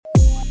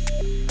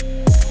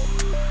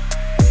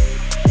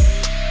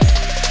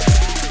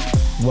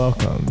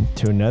Welcome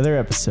to another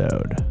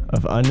episode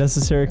of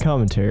Unnecessary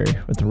Commentary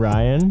with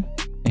Ryan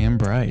and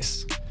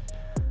Bryce.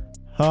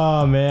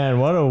 Oh man,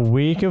 what a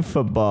week of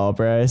football,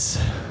 Bryce.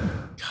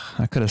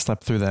 I could have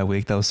slept through that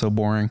week. That was so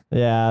boring.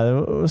 Yeah,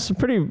 it was some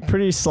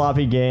pretty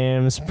sloppy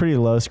games, pretty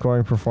low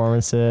scoring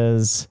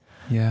performances.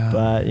 Yeah.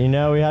 But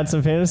we had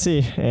some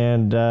fantasy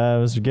and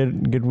it was a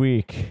good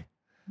week.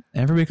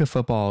 Every week of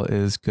football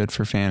is good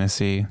for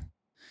fantasy,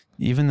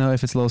 even though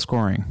if it's low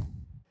scoring.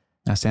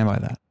 I stand by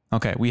that.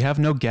 Okay, we have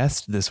no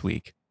guest this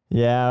week.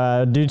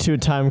 Yeah, due to a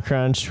time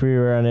crunch, we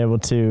were unable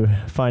to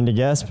find a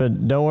guest,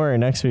 but don't worry,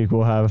 next week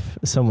we'll have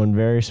someone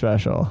very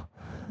special.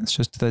 It's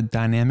just the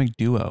dynamic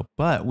duo,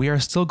 but we are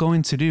still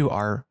going to do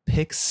our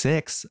pick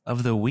six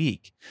of the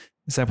week,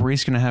 except we're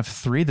each going to have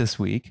three this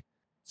week,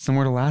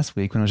 similar to last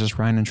week when it was just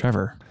Ryan and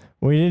Trevor.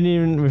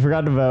 We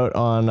forgot to vote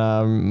on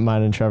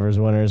mine and Trevor's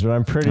winners, but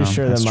I'm pretty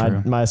sure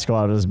that my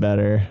squad was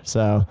better.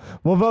 So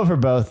we'll vote for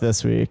both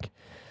this week.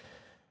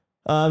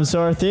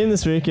 So our theme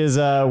this week is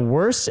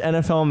worst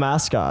NFL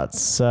mascots.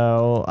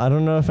 So I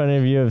don't know if any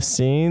of you have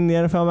seen the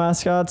NFL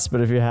mascots,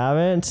 but if you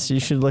haven't, you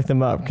should look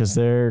them up because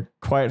they're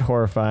quite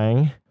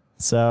horrifying.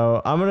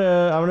 So I'm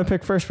gonna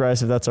pick first,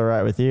 Bryce, if that's all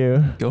right with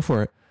you. Go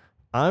for it.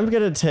 I'm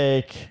gonna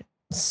take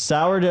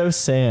Sourdough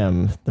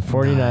Sam, the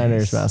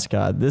 49ers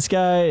mascot. This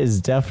guy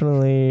is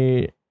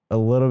definitely a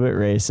little bit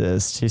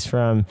racist. He's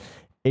from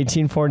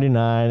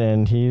 1849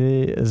 and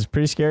he is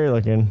pretty scary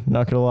looking,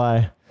 not gonna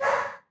lie.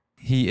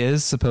 He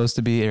is supposed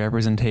to be a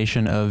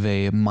representation of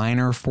a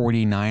minor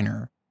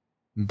 49er,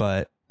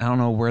 but I don't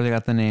know where they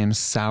got the name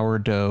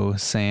Sourdough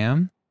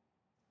Sam.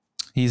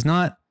 He's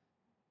not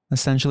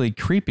essentially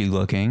creepy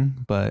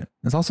looking, but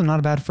it's also not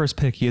a bad first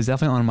pick. He is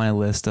definitely on my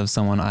list of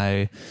someone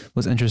I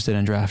was interested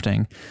in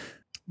drafting.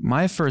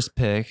 My first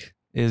pick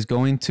is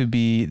going to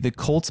be the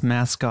Colts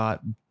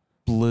mascot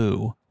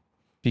Blue,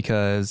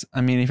 because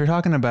I mean, if you're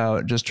talking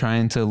about just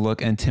trying to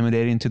look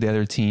intimidating to the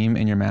other team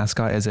and your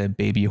mascot is a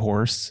baby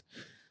horse,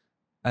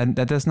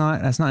 that's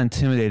not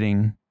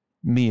intimidating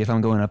me if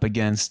I'm going up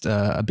against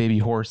a baby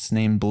horse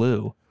named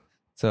Blue.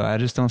 So I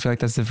just don't feel like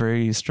that's a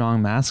very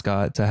strong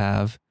mascot to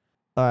have.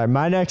 All right,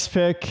 my next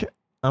pick,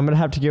 I'm going to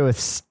have to go with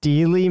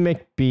Steely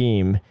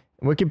McBeam.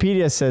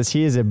 Wikipedia says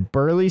he is a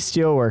burly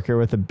steelworker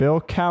with a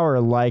Bill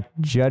Cowher-like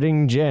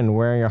jutting chin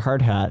wearing a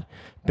hard hat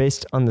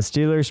based on the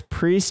Steelers'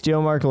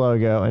 pre-Steelmark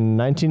logo in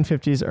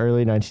 1950s,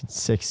 early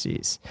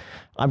 1960s.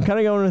 I'm kind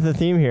of going with the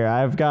theme here.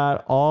 I've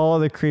got all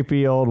the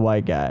creepy old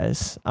white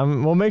guys.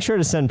 We'll make sure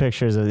to send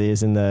pictures of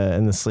these in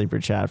the sleeper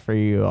chat for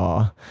you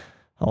all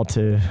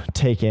to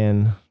take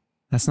in.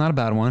 That's not a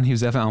bad one. He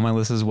was definitely on my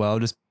list as well.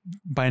 Just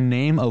by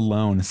name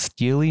alone,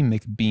 Steely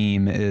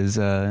McBeam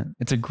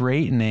it's a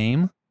great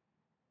name,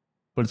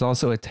 but it's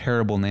also a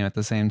terrible name at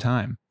the same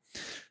time.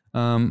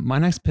 My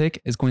next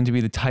pick is going to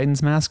be the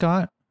Titans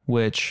mascot,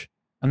 which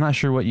I'm not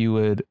sure what you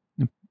would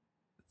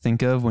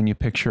think of when you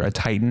picture a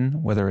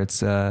Titan, whether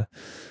it's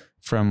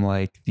from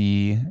like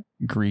the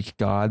Greek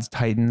gods,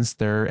 Titans,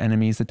 their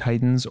enemies, the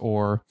Titans,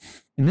 or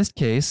in this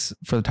case,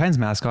 for the Titans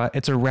mascot,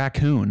 it's a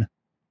raccoon,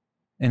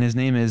 and his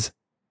name is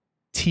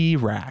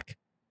T-Rack.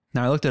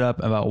 Now I looked it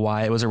up about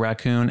why it was a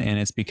raccoon, and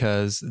it's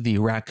because the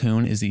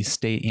raccoon is the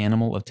state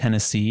animal of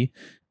Tennessee,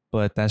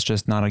 but that's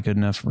just not a good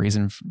enough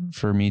reason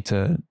for me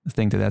to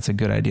think that that's a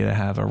good idea to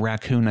have a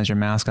raccoon as your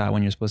mascot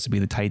when you're supposed to be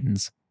the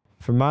Titans.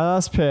 For my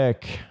last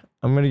pick,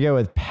 I'm going to go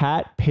with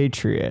Pat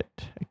Patriot,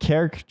 a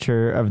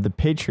caricature of the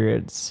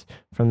Patriots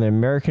from the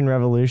American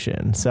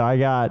Revolution. So I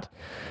got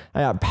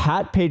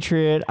Pat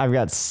Patriot, I've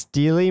got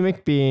Steely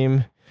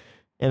McBeam,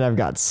 and I've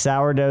got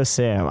Sourdough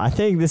Sam. I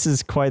think this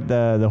is quite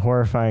the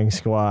horrifying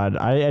squad.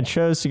 I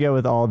chose to go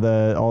with all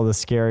the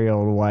scary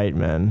old white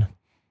men.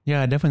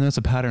 Yeah, I definitely notice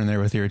a pattern there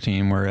with your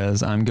team,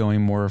 whereas I'm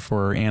going more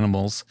for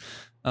animals.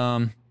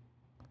 My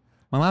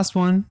last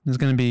one is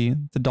going to be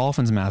the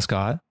Dolphins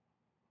mascot,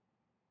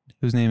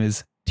 whose name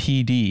is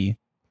TD,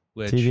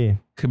 which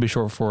could be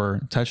short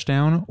for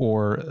touchdown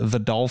or the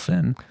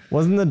dolphin.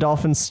 Wasn't the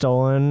dolphin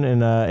stolen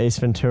in Ace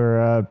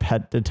Ventura: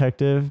 Pet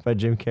Detective by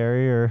Jim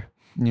Carrey? Or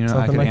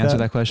I could answer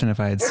that question if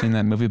I had seen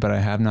that movie, but I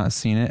have not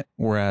seen it.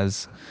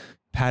 Whereas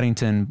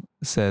Paddington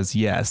says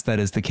yes, that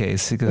is the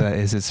case because that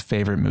is his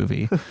favorite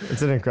movie.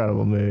 It's an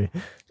incredible movie.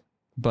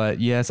 But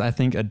yes, I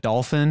think a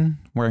dolphin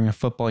wearing a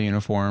football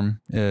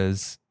uniform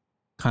is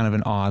kind of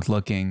an odd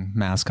looking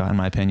mascot in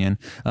my opinion.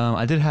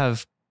 I did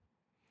have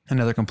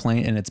another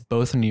complaint, and it's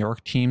both New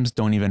York teams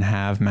don't even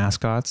have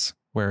mascots,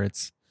 where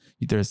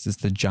there's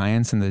the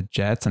Giants and the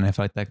Jets, and I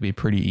feel like that could be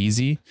pretty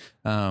easy.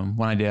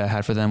 One idea I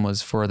had for them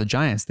was for the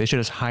Giants. They should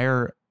just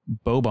hire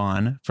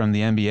Boban from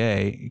the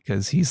NBA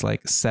because he's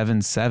like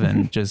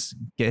 7'7". Just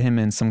get him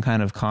in some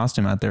kind of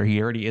costume out there.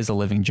 He already is a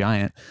living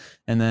giant.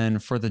 And then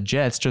for the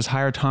Jets, just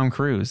hire Tom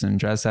Cruise and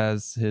dress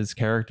as his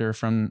character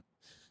from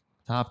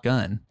Top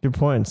Gun. Good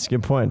points.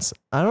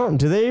 Do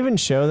they even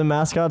show the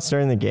mascots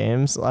during the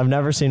games? I've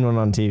never seen one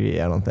on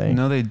TV, I don't think.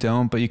 No, they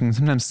don't, but you can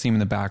sometimes see them in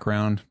the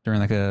background during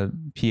like a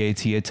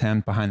PAT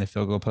attempt behind the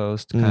field goal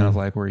post, kind of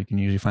like where you can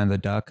usually find the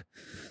duck.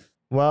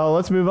 Well,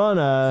 let's move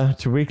on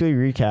to weekly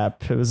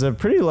recap. It was a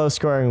pretty low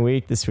scoring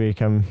week this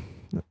week.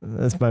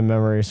 That's my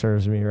memory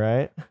serves me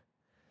right.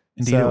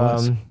 Indeed, it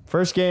was.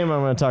 First game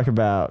I'm going to talk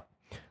about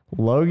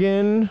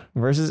Logan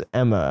versus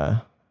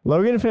Emma.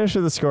 Logan finished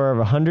with a score of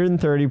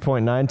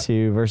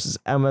 130.92 versus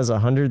Emma's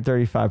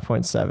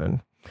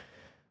 135.7.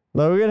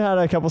 Logan had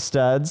a couple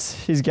studs.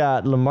 He's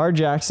got Lamar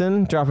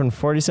Jackson dropping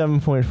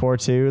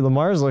 47.42.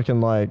 Lamar's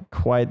looking like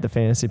quite the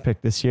fantasy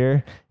pick this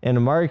year. And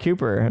Amari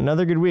Cooper,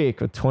 another good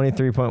week with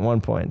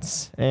 23.1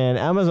 points. And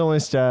Emma's only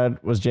stud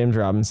was James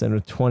Robinson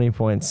with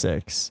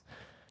 20.6.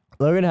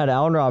 Logan had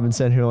Allen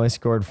Robinson, who only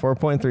scored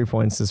 4.3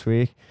 points this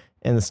week,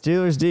 and the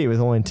Steelers D with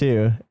only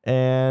 2.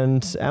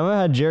 And Emma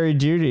had Jerry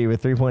Jeudy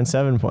with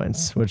 3.7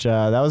 points, which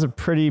that was a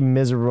pretty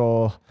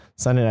miserable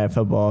Sunday Night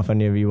Football if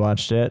any of you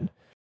watched it.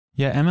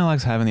 Yeah, Emma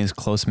likes having these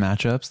close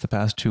matchups. The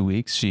past 2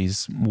 weeks,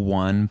 she's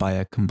won by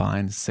a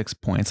combined 6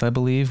 points, I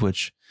believe,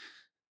 which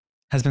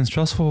has been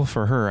stressful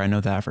for her. I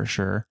know that for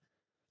sure.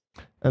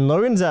 And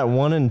Logan's at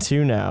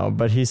 1-2 now,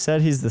 but he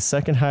said he's the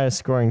second highest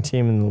scoring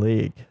team in the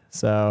league.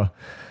 So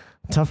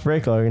tough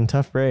break, Logan.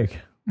 Tough break.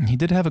 He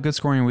did have a good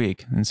scoring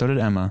week, and so did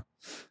Emma,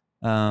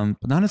 but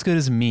not as good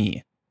as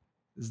me.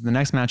 The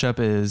next matchup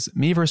is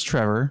me versus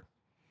Trevor.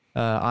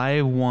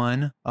 I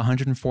won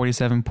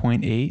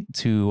 147.8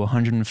 to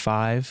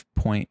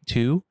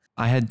 105.2.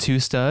 I had 2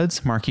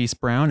 studs, Marquise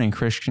Brown and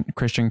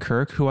Christian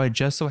Kirk, who I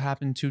just so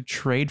happened to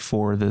trade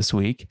for this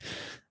week.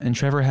 And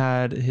Trevor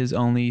had his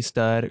only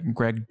stud,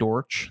 Greg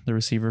Dortch, the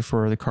receiver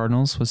for the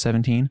Cardinals, was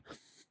 17.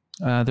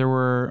 There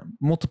were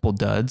multiple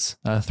duds.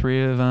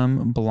 3 of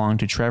them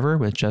belonged to Trevor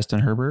with Justin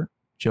Herbert,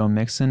 Joe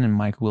Mixon, and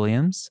Mike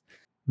Williams.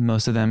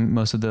 Most of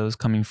those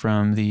coming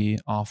from the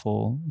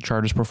awful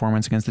Chargers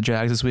performance against the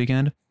Jags this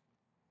weekend.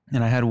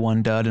 And I had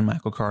 1 dud in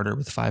Michael Carter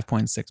with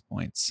 5.6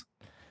 points.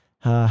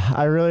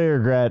 I really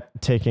regret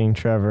taking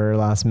Trevor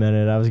last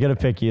minute. I was going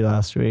to pick you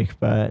last week,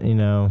 but he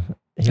was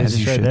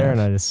just right there, and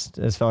I just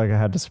felt like I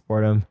had to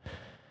support him.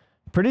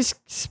 Pretty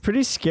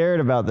scared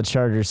about the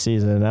Chargers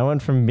season. I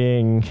went from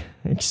being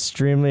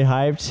extremely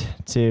hyped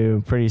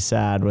to pretty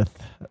sad with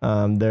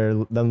them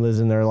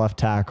losing their left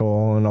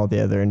tackle and all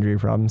the other injury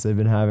problems they've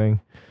been having.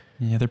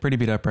 Yeah, they're pretty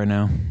beat up right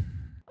now.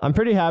 I'm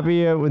pretty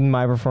happy with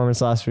my performance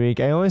last week.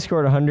 I only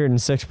scored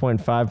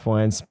 106.5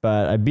 points,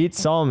 but I beat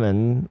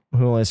Solomon,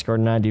 who only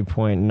scored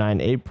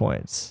 90.98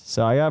 points.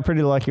 So I got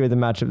pretty lucky with the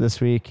matchup this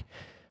week.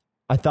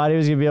 I thought he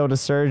was going to be able to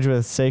surge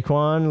with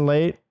Saquon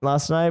late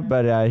last night,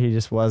 but he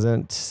just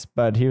wasn't.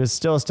 But he was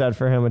still a stud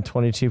for him with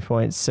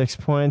 22.6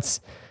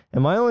 points.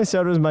 And my only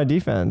stud was my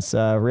defense,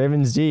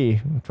 Ravens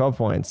D, 12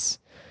 points.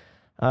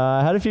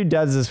 I had a few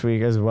duds this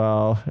week as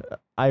well.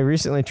 I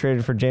recently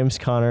traded for James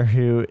Conner,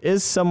 who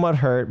is somewhat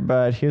hurt,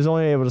 but he was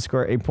only able to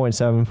score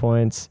 8.7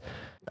 points.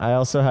 I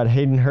also had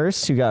Hayden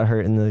Hurst, who got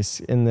hurt in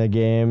the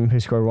game, who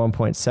scored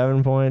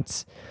 1.7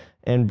 points,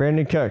 and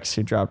Brandon Cooks,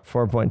 who dropped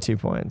 4.2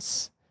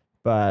 points.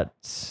 But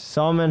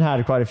Solomon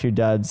had quite a few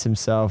duds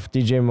himself.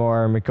 DJ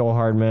Moore, Mecole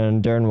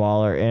Hardman, Darren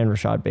Waller, and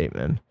Rashad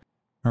Bateman.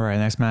 All right,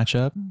 next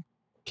matchup,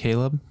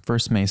 Caleb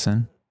versus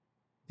Mason,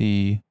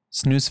 the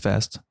snooze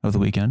fest of the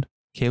weekend.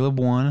 Caleb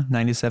won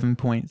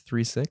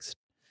 97.36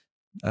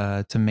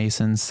 to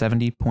Mason's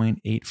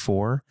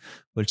 70.84,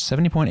 which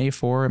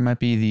 70.84, it might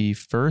be the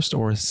first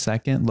or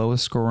second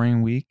lowest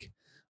scoring week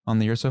on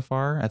the year so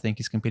far. I think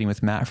he's competing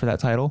with Matt for that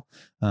title,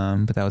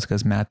 but that was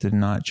because Matt did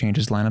not change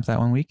his lineup that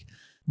one week.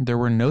 There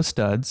were no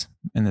studs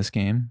in this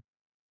game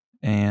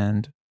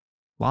and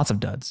lots of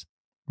duds.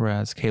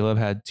 Whereas Caleb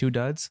had 2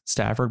 duds,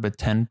 Stafford with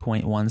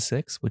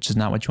 10.16, which is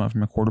not what you want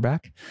from a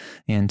quarterback,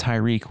 and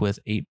Tyreek with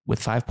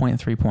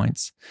 5.3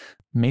 points.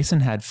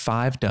 Mason had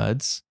 5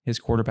 duds. His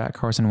quarterback,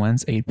 Carson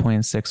Wentz,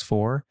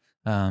 8.64.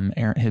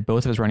 Aaron hit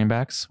both of his running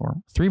backs,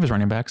 or 3 of his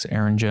running backs,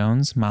 Aaron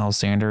Jones, Miles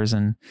Sanders,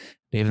 and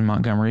David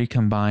Montgomery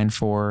combined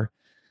for,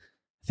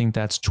 I think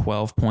that's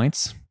 12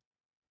 points.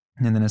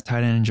 And then his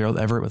tight end, Gerald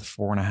Everett, with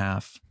 4.5.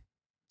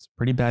 It's a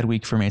pretty bad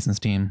week for Mason's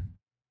team.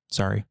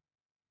 Sorry.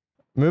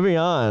 Moving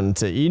on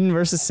to Eden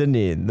versus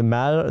Sydney, the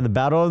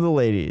battle of the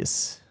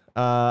ladies.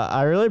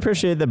 I really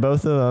appreciate that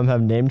both of them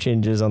have name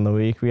changes on the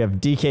week. We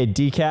have DK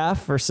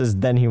Decaf versus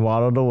Then He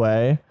Waddled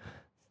Away.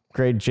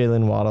 Great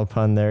Jalen Waddle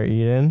pun there,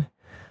 Eden.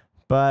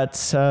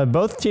 But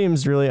both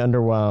teams really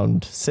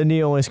underwhelmed.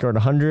 Sydney only scored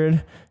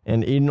 100,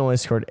 and Eden only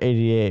scored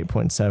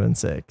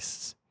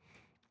 88.76.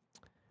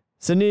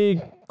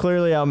 Sydney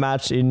clearly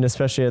outmatched Eden,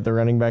 especially at the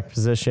running back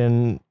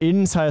position.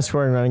 Eden's highest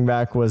scoring running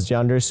back was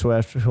DeAndre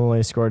Swift, who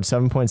only scored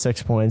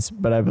 7.6 points,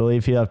 but I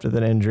believe he left with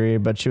an injury.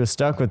 But she was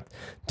stuck with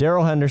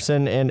Darrell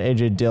Henderson and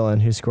AJ Dillon,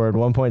 who scored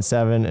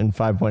 1.7 and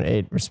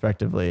 5.8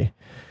 respectively.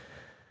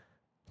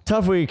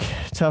 Tough week,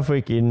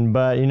 Eden.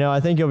 But I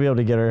think you'll be able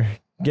to get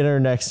her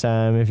next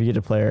time if you get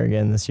to play her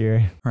again this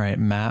year. All right,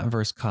 Matt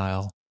versus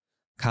Kyle.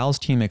 Kyle's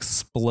team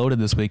exploded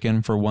this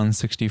weekend for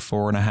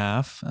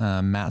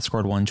 164.5. Matt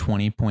scored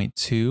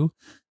 120.2.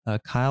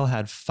 Kyle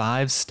had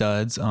 5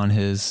 studs in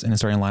his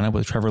starting lineup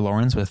with Trevor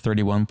Lawrence with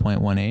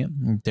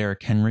 31.18,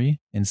 Derrick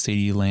Henry and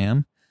CeeDee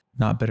Lamb.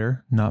 Not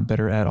bitter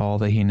at all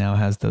that he now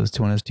has those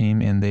two on his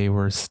team, and they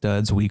were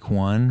studs week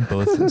 1,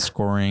 both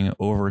scoring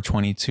over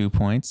 22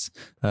 points.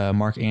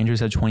 Mark Andrews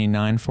had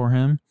 29 for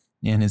him,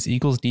 and his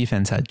Eagles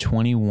defense had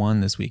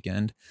 21 this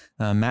weekend.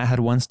 Matt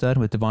had one stud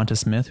with Devonta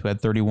Smith, who had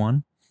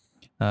 31.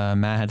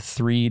 Matt had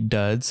 3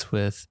 duds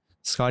with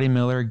Scotty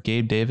Miller,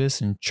 Gabe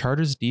Davis, and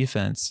Chargers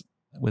defense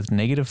with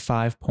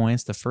 -5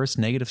 points, the first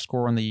negative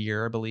score on the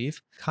year, I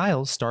believe.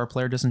 Kyle's star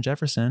player, Justin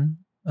Jefferson,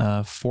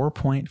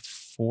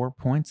 4.4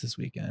 points this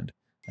weekend.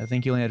 I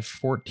think he only had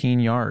 14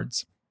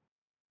 yards.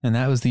 And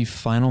that was the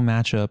final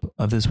matchup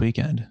of this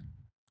weekend.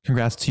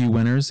 Congrats to you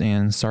winners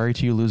and sorry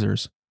to you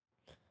losers.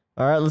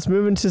 All right, let's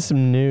move into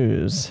some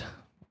news.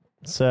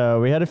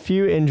 So we had a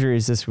few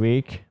injuries this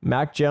week.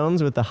 Mac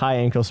Jones with the high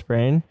ankle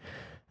sprain.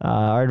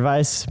 Our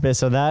advice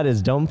based on that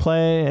is don't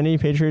play any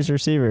Patriots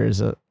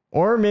receivers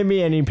or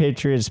maybe any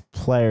Patriots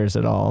players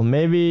at all.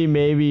 Maybe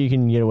you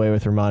can get away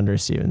with Ramondre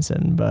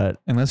Stevenson, but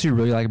unless you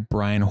really like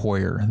Brian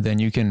Hoyer, then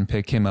you can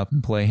pick him up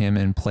and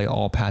play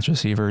all patch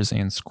receivers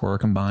and score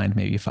combined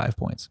maybe 5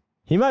 points.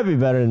 He might be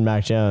better than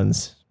Mac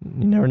Jones.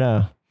 You never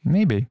know.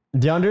 Maybe.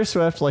 DeAndre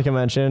Swift, like I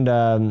mentioned,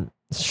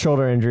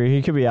 shoulder injury.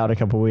 He could be out a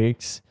couple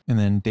weeks. And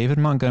then David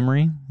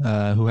Montgomery,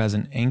 who has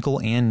an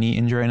ankle and knee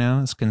injury right now,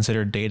 is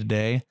considered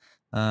day-to-day.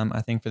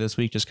 I think for this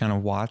week, just kind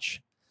of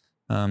watch,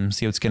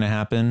 see what's going to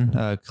happen.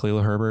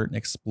 Khalil Herbert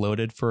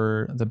exploded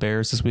for the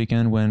Bears this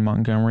weekend when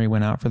Montgomery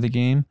went out for the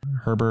game.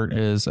 Herbert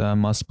is a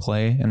must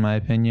play, in my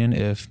opinion,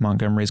 if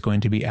Montgomery is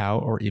going to be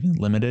out or even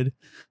limited.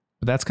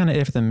 But that's kind of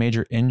it for the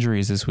major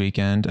injuries this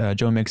weekend.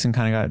 Joe Mixon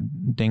kind of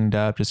got dinged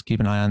up. Just keep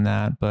an eye on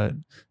that. But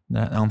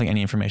I don't think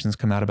any information has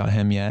come out about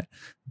him yet.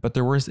 But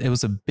it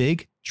was a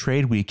big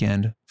trade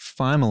weekend.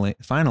 Finally,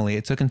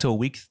 it took until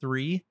week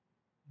 3.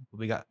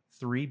 We got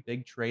 3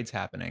 big trades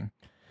happening.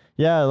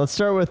 Yeah, let's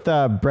start with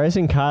Bryce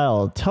and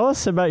Kyle. Tell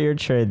us about your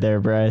trade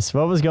there, Bryce.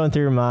 What was going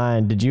through your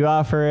mind? Did you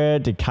offer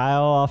it? Did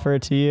Kyle offer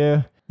it to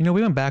you?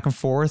 We went back and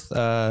forth.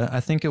 I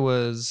think it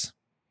was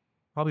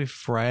probably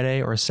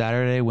Friday or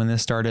Saturday when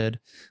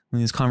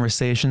these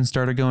conversations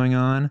started going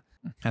on.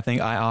 I think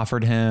I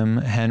offered him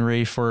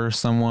Henry for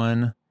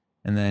someone,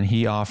 and then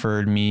he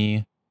offered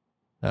me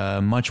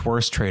a much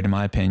worse trade, in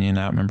my opinion.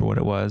 I don't remember what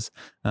it was.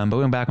 But we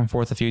went back and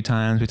forth a few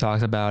times. We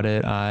talked about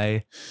it.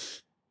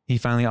 He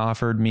finally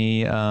offered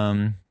me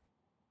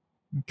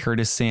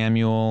Curtis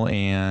Samuel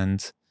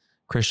and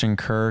Christian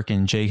Kirk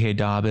and J.K.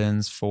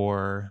 Dobbins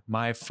for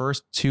my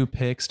first 2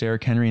 picks,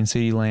 Derrick Henry and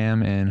CeeDee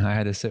Lamb, and I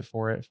had to sit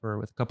for it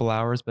with a couple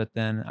hours. But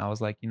then I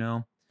was like,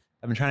 I've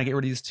been trying to get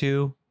rid of these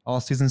 2 all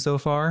season so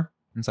far,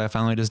 and so I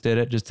finally just did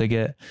it just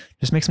to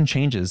make some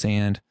changes.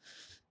 And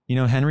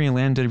Henry and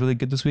Lamb did really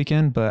good this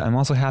weekend, but I'm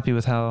also happy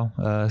with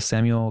how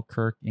Samuel,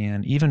 Kirk,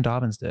 and even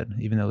Dobbins did,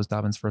 even though it was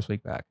Dobbins' first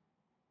week back.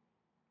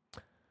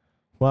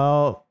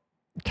 Well,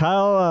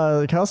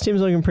 Kyle's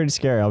team's looking pretty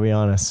scary, I'll be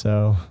honest.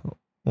 So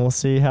we'll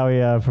see how he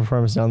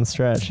performs down the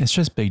stretch. It's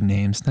just big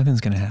names.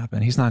 Nothing's going to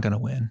happen. He's not going to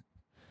win.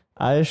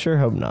 I sure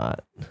hope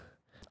not.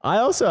 I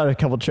also had a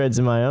couple trades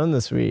of my own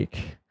this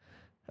week.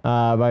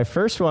 My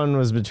first one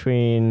was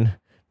between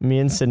me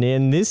and Sydney,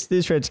 and these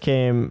trades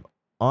came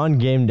on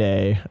game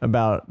day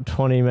about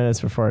 20 minutes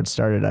before it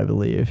started, I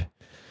believe.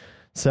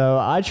 So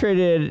I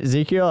traded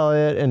Ezekiel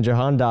Elliott and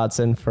Jahan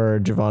Dotson for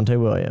Javonte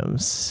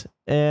Williams.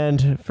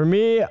 And for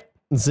me,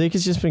 Zeke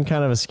has just been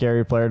kind of a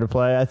scary player to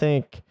play. I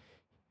think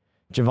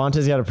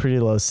Javonte's got a pretty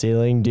low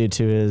ceiling due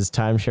to his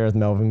timeshare with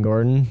Melvin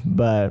Gordon.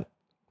 But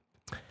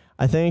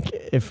I think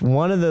if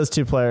one of those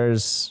 2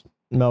 players,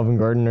 Melvin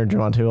Gordon or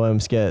Javonte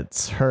Williams,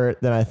 gets hurt,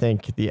 then I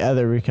think the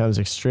other becomes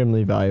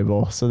extremely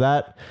valuable. So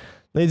that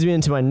leads me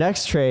into my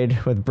next trade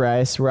with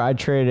Bryce, where I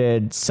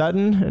traded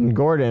Sutton and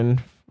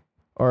Gordon,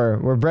 or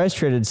where Bryce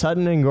traded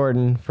Sutton and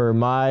Gordon for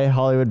my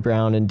Hollywood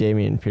Brown and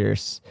Dameon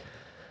Pierce.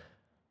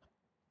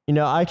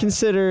 I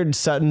considered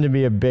Sutton to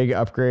be a big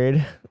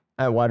upgrade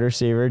at wide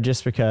receiver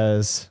just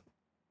because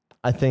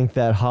I think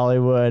that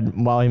Hollywood,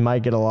 while he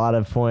might get a lot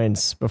of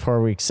points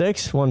before week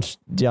 6, once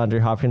DeAndre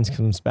Hopkins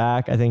comes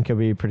back, I think he'll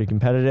be pretty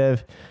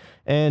competitive.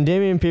 And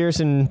Dameon Pierce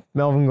and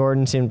Melvin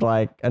Gordon seemed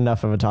like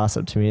enough of a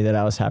toss-up to me that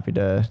I was happy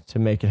to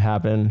make it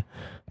happen.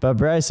 But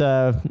Bryce,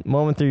 what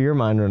went through your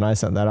mind when I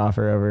sent that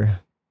offer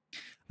over?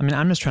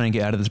 I'm just trying to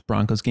get out of this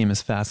Broncos game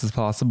as fast as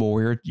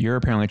possible. You're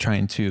apparently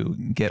trying to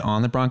get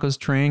on the Broncos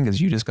train because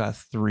you just got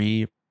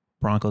 3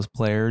 Broncos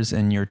players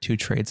in your 2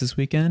 trades this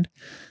weekend.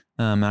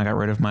 I got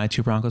rid of my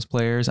 2 Broncos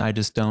players. I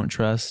just don't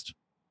trust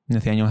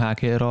Nathaniel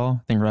Hackett at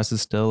all. I think Russ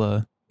is still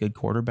a good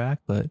quarterback,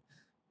 but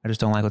I just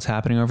don't like what's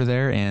happening over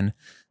there. And,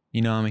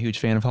 I'm a huge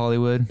fan of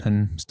Hollywood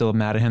and still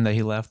mad at him that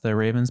he left the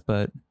Ravens,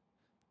 but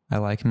I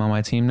like him on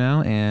my team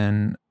now.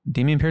 And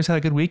Dameon Pierce had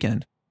a good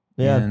weekend.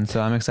 Yeah. And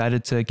so I'm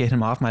excited to get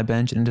him off my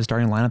bench into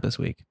starting lineup this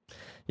week.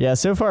 Yeah,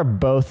 so far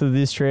both of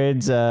these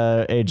trades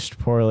aged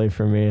poorly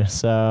for me.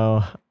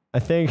 So I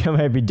think I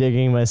might be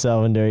digging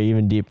myself into an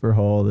even deeper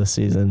hole this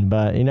season.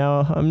 But,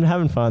 I'm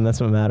having fun.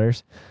 That's what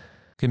matters.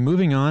 Okay,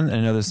 moving on. I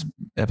know this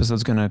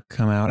episode's going to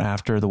come out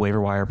after the waiver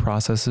wire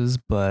processes,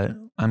 but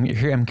I'm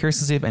curious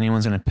to see if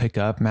anyone's going to pick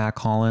up Matt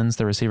Collins,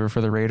 the receiver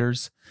for the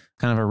Raiders.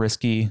 Kind of a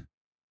risky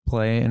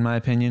play, in my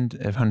opinion,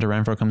 if Hunter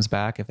Renfrow comes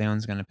back, if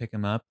anyone's going to pick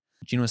him up.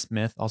 Geno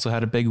Smith also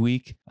had a big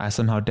week. I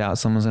somehow doubt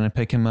someone's going to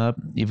pick him up,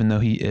 even though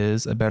he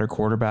is a better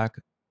quarterback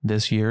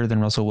this year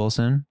than Russell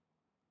Wilson.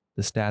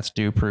 The stats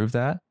do prove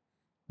that,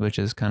 which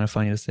is kind of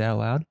funny to say out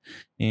loud.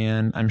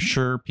 And I'm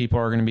sure people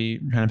are going to be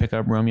trying to pick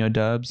up Romeo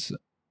Doubs,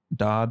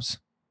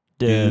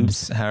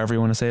 however you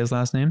want to say his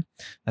last name.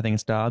 I think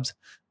it's Dobbs.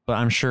 But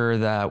I'm sure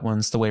that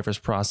once the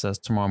waivers process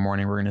tomorrow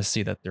morning, we're going to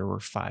see that there were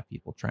 5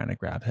 people trying to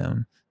grab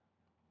him.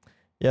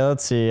 Yeah,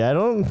 let's see. I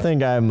don't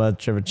think I have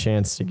much of a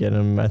chance to get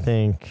him. I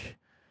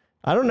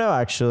don't know,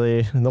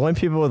 actually. The only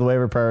people with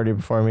waiver priority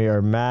before me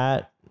are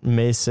Matt,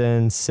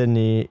 Mason,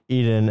 Sydney,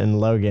 Eden,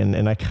 and Logan.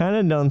 And I kind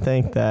of don't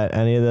think that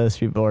any of those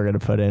people are going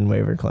to put in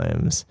waiver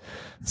claims.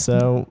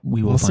 So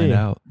we'll find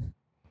out.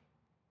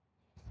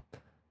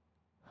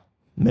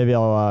 Maybe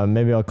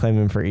I'll claim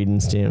him for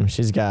Eden's team.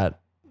 She's got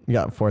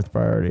 4th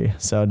priority.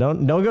 So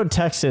don't go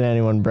texting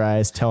anyone,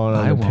 Bryce, telling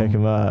them to pick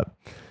him up.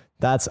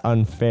 That's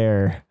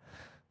unfair.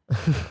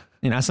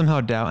 And I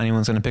somehow doubt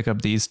anyone's going to pick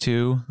up these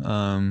two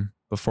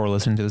before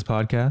listening to this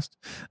podcast.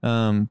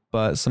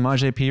 But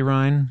Samaje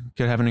Perine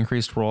could have an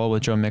increased role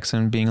with Joe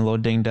Mixon being a little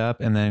dinged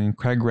up. And then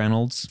Craig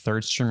Reynolds,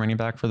 3rd string running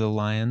back for the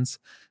Lions,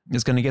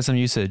 is going to get some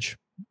usage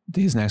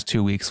these next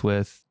 2 weeks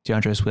with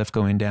DeAndre Swift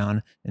going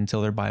down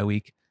until their bye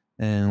week.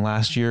 And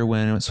last year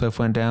when Swift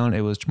went down,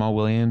 it was Jamal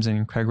Williams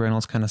and Craig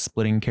Reynolds kind of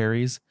splitting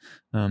carries.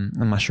 I'm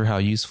not sure how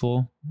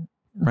useful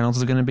Reynolds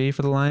is going to be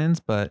for the Lions,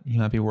 but he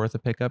might be worth a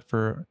pickup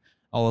for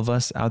all of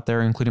us out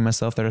there, including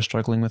myself, that are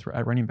struggling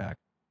at running back.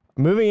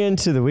 Moving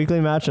into the weekly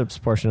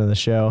matchups portion of the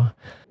show,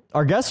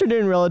 our guests are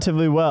doing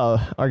relatively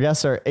well. Our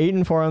guests are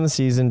 8-4 on the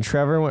season.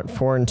 Trevor went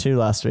 4-2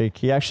 last week.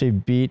 He actually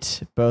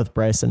beat both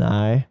Bryce and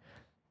I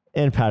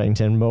in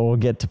Paddington, but we'll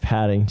get to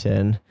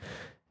Paddington.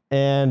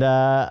 And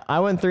I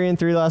went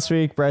 3-3 last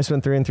week. Bryce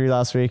went 3-3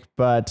 last week,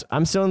 but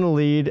I'm still in the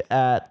lead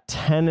at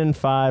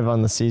 10-5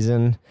 on the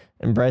season,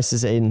 and Bryce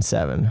is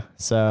 8-7.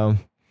 So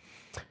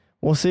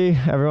we'll see.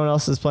 Everyone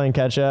else is playing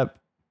catch up.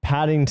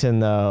 Paddington,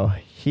 though,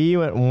 he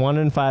went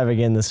 1-5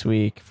 again this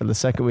week for the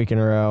 2nd week in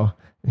a row.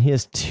 And he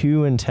has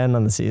 2-10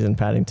 on the season,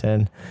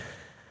 Paddington.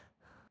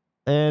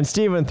 And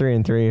Steve went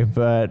 3-3,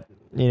 but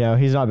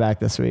he's not back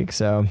this week,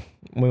 so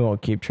we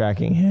won't keep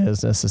tracking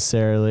his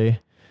necessarily.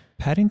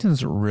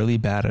 Paddington's really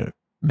bad at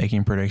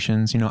making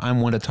predictions.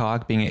 I'm one to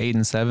talk. Being at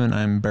 8-7,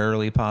 I'm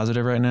barely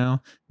positive right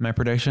now in my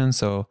predictions.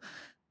 So,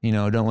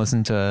 don't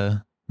listen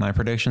to my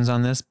predictions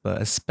on this,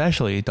 but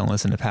especially don't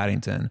listen to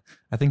Paddington.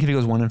 I think if he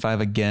goes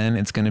 1-5 again,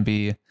 it's going to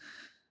be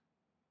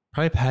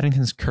probably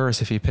Paddington's curse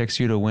if he picks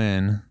you to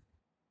win.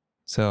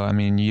 So,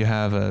 you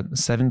have a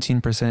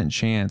 17%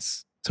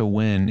 chance to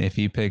win if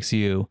he picks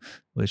you,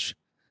 which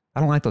I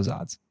don't like those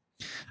odds.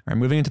 All right,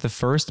 moving into the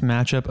first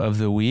matchup of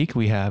the week,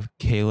 we have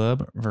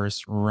Caleb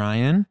versus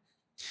Ryan.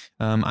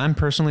 I'm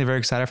personally very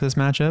excited for this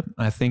matchup.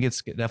 I think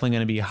it's definitely going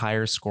to be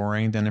higher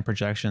scoring than the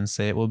projections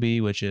say it will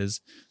be, which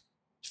is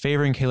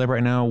favoring Caleb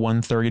right now,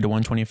 130 to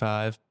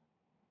 125.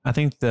 I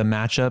think the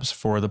matchups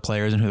for the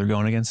players and who they're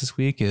going against this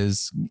week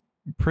is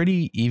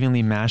pretty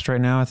evenly matched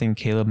right now. I think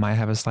Caleb might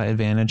have a slight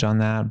advantage on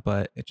that,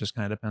 but it just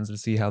kind of depends to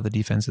see how the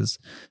defenses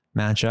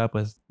match up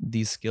with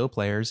these skill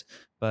players.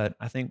 But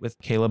I think with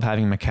Caleb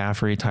having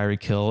McCaffrey,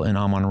 Tyreek Hill, and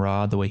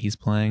Amon-Ra the way he's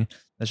playing,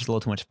 that's just a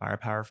little too much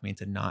firepower for me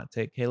to not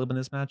take Caleb in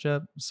this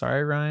matchup.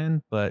 Sorry,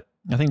 Ryan, but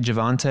I think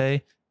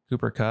Javonte,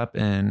 Cooper Kupp,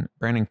 and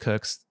Brandon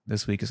Cooks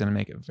this week is going to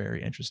make it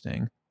very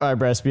interesting. All right,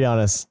 Bryce, be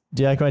honest.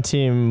 Do you like my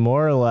team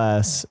more or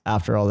less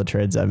after all the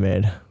trades I've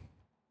made?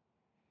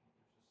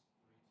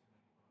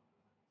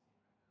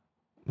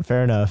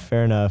 Fair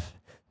enough.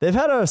 They've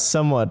had a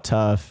somewhat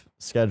tough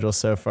schedule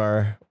so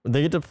far.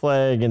 They get to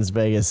play against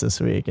Vegas this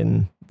week,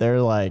 and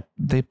they're like...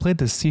 They played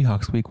the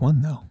Seahawks week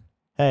 1, though.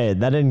 Hey,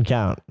 that didn't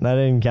count.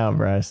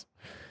 Bryce.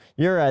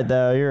 You're right,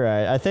 though. You're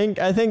right.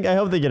 I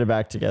hope they get it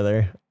back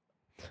together.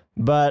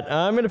 But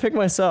I'm going to pick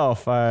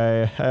myself.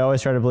 I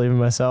always try to believe in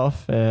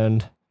myself,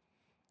 and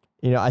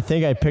I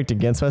think I picked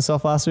against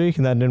myself last week,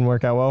 and that didn't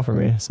work out well for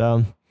me.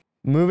 So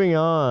moving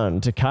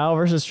on to Kyle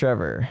versus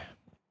Trevor.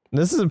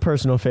 This is a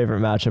personal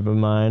favorite matchup of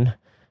mine.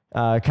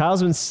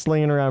 Kyle's been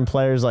slinging around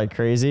players like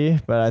crazy,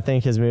 but I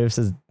think his moves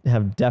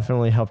have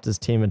definitely helped his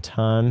team a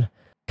ton.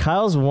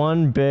 Kyle's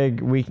one big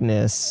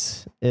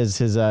weakness is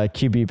his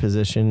QB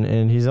position,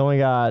 and he's only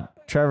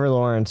got Trevor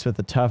Lawrence with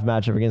a tough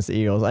matchup against the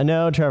Eagles. I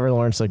know Trevor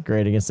Lawrence looked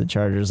great against the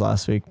Chargers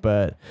last week,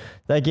 but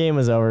that game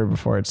was over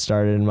before it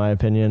started, in my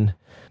opinion.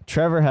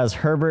 Trevor has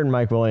Herbert and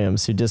Mike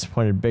Williams, who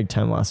disappointed big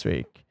time last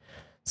week.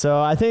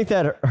 So I think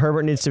that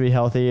Herbert needs to be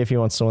healthy if he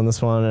wants to win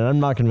this one, and I'm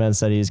not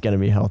convinced that he's going to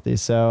be healthy.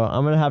 So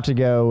I'm going to have to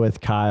go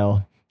with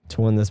Kyle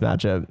to win this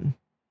matchup.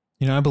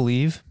 I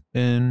believe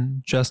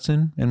in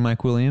Justin and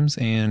Mike Williams,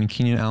 and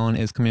Keenan Allen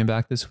is coming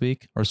back this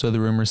week, or so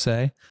the rumors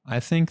say. I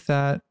think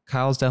that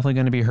Kyle's definitely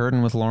going to be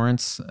hurting with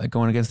Lawrence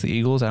going against the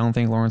Eagles. I don't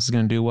think Lawrence is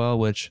going to do well,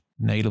 which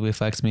negatively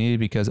affects me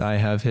because I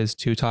have his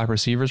 2 top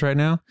receivers right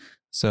now.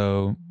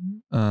 So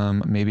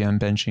maybe I'm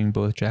benching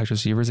both Jags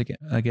receivers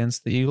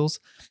against the Eagles.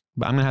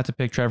 But I'm going to have to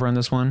pick Trevor on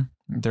this one.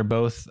 They're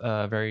both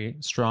very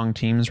strong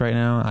teams right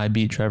now. I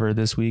beat Trevor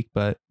this week,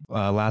 but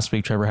last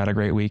week Trevor had a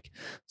great week.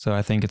 So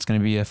I think it's going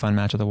to be a fun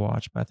match to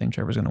watch, but I think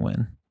Trevor's going to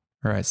win.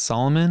 All right,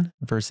 Solomon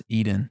versus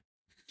Eden.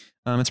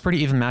 It's a pretty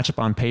even matchup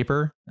on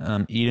paper.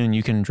 Eden,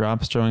 you can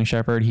drop Sterling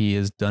Shepard. He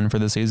is done for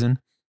the season.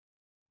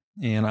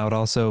 And I would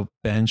also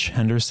bench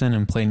Henderson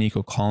and play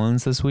Nico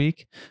Collins this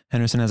week.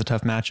 Henderson has a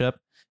tough matchup,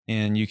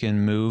 and you can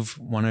move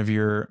one of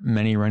your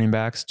many running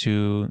backs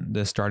to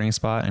the starting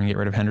spot and get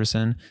rid of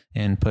Henderson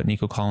and put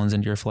Nico Collins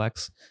into your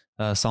flex.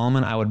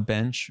 Solomon, I would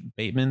bench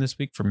Bateman this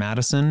week for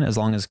Madison as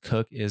long as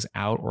Cook is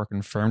out or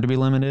confirmed to be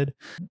limited.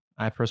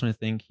 I personally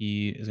think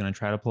he is going to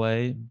try to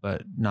play,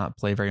 but not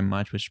play very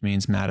much, which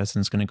means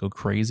Madison's going to go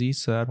crazy.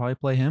 So I'd probably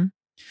play him.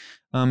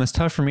 It's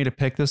tough for me to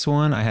pick this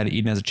one. I had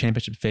Eden as a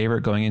championship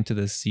favorite going into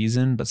this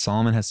season, but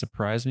Solomon has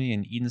surprised me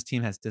and Eden's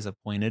team has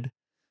disappointed.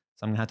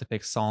 So I'm going to have to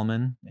pick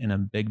Solomon in a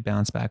big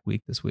bounce back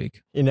week this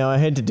week. I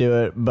hate to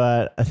do it,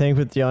 but I think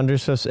with DeAndre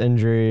Swift's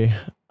injury,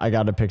 I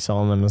got to pick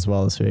Solomon as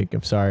well this week.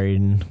 I'm sorry,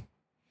 Eden.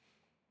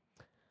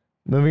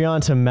 Moving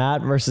on to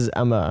Matt versus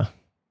Emma.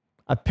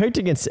 I picked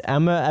against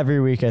Emma every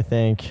week, I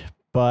think,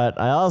 but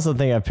I also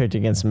think I've picked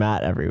against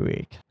Matt every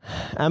week.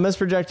 Emma's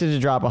projected to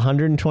drop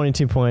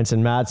 122 points,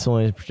 and Matt's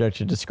only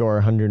projected to score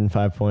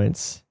 105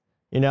 points.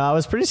 I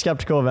was pretty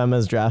skeptical of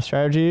Emma's draft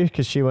strategy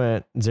because she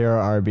went 0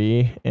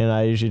 RB, and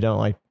I usually don't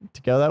like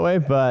to go that way,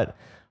 but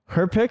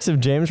her picks of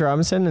James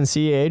Robinson and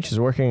CEH is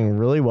working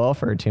really well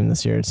for her team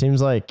this year. It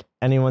seems like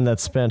anyone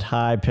that spent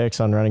high picks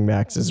on running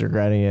backs is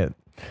regretting it.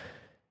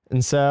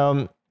 And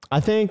so I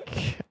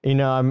think,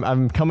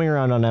 I'm coming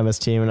around on Emma's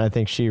team, and I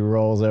think she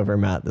rolls over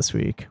Matt this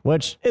week,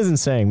 which isn't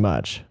saying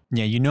much.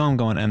 Yeah, I'm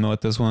going Emma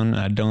with this one.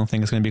 I don't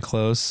think it's going to be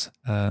close.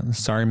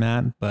 Sorry,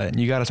 Matt, but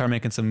you got to start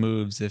making some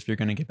moves if you're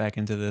going to get back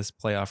into this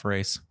playoff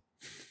race.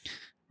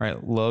 All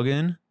right,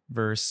 Logan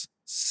versus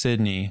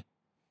Sydney.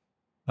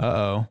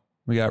 Uh-oh.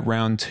 We got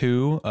round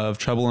 2 of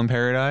Trouble in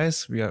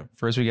Paradise. We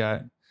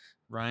got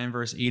Ryan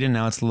versus Eden.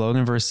 Now it's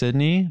Logan versus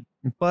Sydney.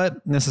 But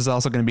this is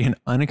also going to be an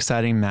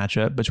unexciting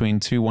matchup between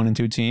 2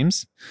 1-2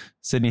 teams.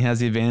 Sydney has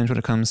the advantage when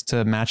it comes to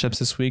matchups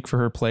this week for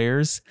her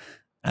players.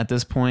 At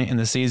this point in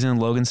the season,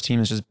 Logan's team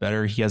is just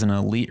better. He has an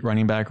elite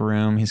running back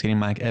room. He's getting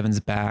Mike Evans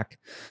back.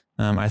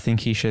 I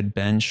think he should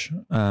bench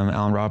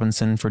Allen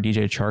Robinson for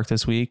DJ Chark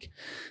this week.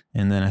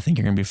 And then I think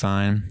you're going to be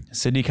fine.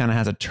 Sydney kind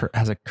of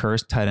has a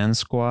cursed tight end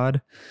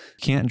squad.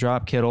 Can't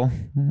drop Kittle,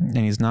 and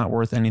he's not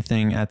worth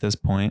anything at this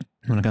point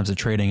when it comes to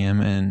trading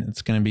him. And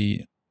it's going to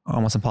be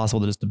almost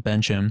impossible to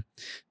bench him.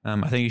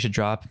 I think you should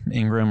drop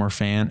Ingram or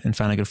Fant and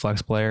find a good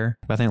flex player.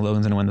 But I think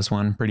Logan's going to win this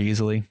one pretty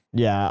easily.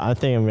 Yeah, I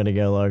think I'm going to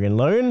go Logan.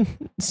 Logan's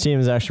team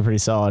is actually pretty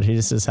solid. He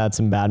just has had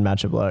some bad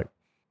matchup luck.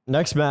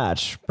 Next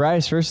match,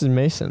 Bryce versus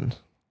Mason.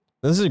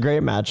 This is a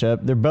great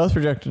matchup. They're both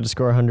projected to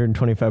score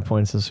 125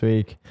 points this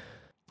week.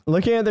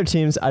 Looking at their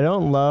teams, I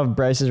don't love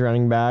Bryce's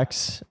running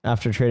backs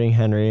after trading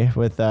Henry,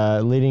 with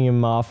leading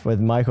him off with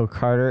Michael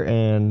Carter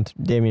and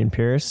Dameon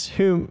Pierce,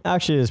 who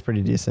actually is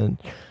pretty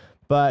decent.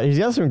 But he's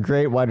got some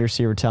great wide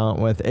receiver talent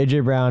with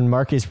A.J. Brown,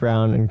 Marquise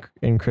Brown,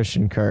 and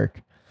Christian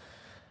Kirk.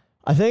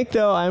 I think,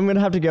 though, I'm going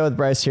to have to go with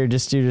Bryce here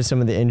just due to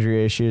some of the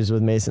injury issues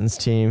with Mason's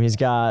team. He's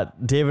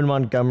got David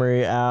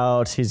Montgomery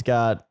out. He's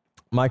got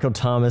Michael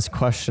Thomas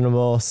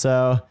questionable.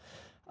 So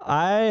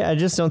I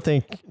just don't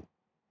think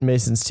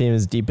Mason's team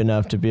is deep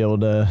enough to be able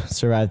to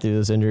survive through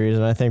those injuries.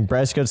 And I think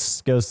Bryce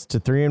goes to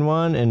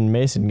 3-1 and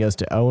Mason goes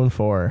to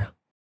 0-4.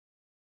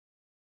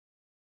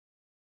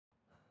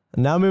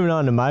 Now moving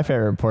on to my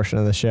favorite portion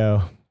of the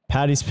show,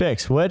 Paddy's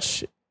picks,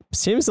 which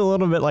seems a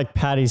little bit like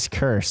Paddy's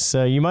curse.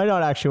 So you might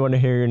not actually want to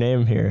hear your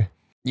name here.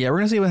 Yeah, we're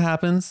going to see what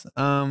happens.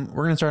 We're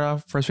going to start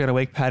off. First, we got to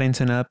wake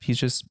Paddington up. He's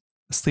just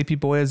a sleepy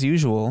boy as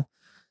usual.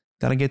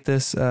 Got to get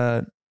this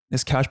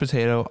couch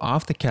potato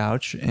off the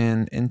couch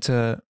and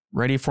into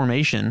ready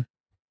formation.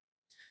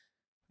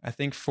 I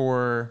think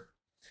for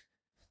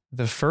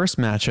the first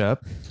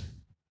matchup,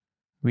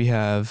 we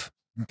have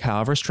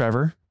Kyle versus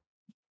Trevor.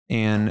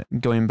 And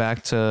going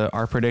back to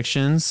our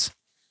predictions,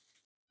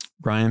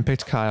 Ryan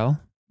picked Kyle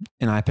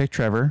and I picked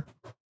Trevor.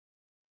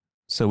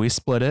 So we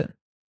split it.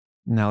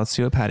 Now let's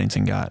see what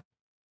Paddington got.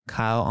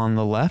 Kyle on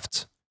the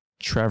left,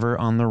 Trevor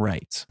on the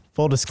right.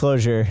 Full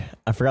disclosure,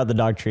 I forgot the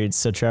dog treats.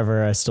 So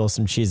Trevor, I stole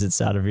some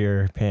Cheez-Its out of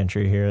your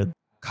pantry here.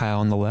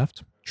 Kyle on the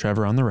left,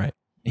 Trevor on the right.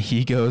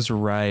 He goes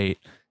right.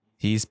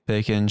 He's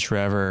picking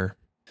Trevor.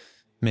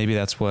 Maybe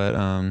that's what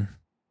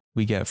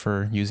we get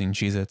for using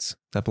Cheez-Its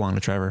that belong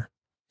to Trevor.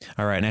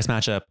 All right, next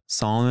matchup.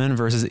 Solomon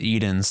versus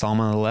Eden.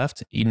 Solomon on the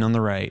left, Eden on the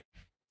right.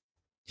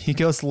 He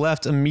goes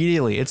left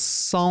immediately. It's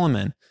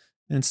Solomon.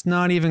 And it's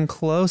not even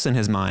close in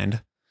his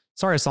mind.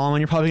 Sorry,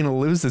 Solomon, you're probably going to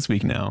lose this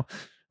week now.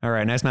 All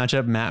right, next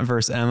matchup. Matt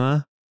versus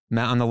Emma.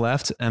 Matt on the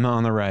left, Emma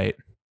on the right.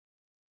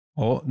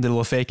 Oh, did a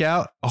little fake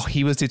out. Oh,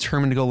 he was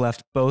determined to go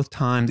left both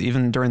times,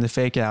 even during the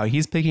fake out.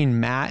 He's picking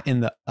Matt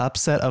in the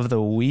upset of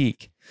the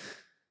week.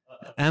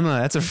 Emma,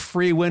 that's a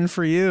free win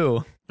for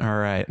you. All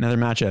right, another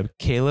matchup.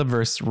 Caleb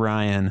versus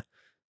Ryan.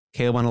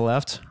 Caleb on the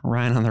left,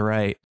 Ryan on the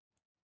right.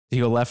 Did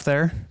you go left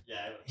there?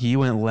 Yeah. He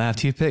went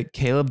left. He picked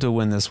Caleb to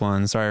win this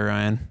one. Sorry,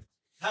 Ryan.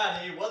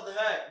 Paddy, what the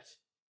heck?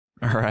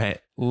 All right.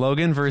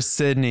 Logan versus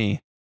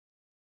Sydney.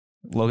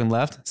 Logan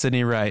left,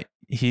 Sydney right.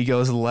 He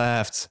goes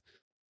left.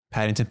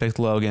 Paddington picked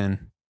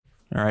Logan.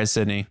 All right,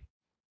 Sydney.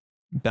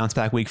 Bounce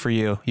back week for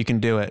you. You can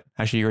do it.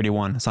 Actually, you already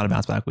won. It's not a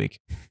bounce back week.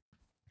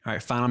 All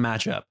right, final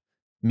matchup.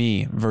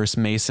 Me versus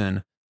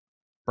Mason.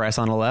 Bryce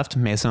on the left,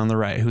 Mason on the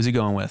right. Who's he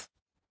going with?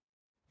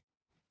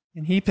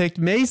 And he picked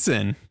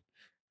Mason.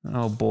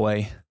 Oh,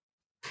 boy.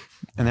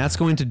 And that's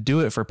going to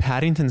do it for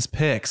Paddington's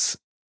picks.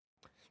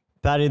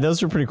 Paddy,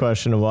 those are pretty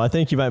questionable. I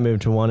think you might move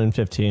to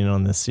 1-15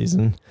 on this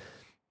season.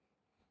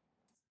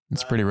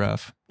 It's pretty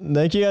rough.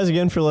 Thank you guys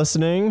again for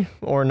listening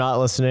or not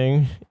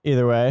listening,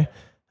 either way.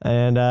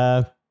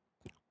 And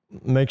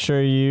make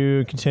sure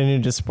you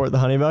continue to support the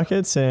Honey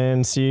Buckets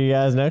and see you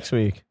guys next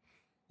week.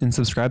 And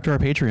subscribe to our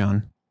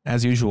Patreon,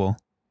 as usual.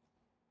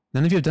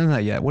 None of you have done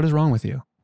that yet. What is wrong with you?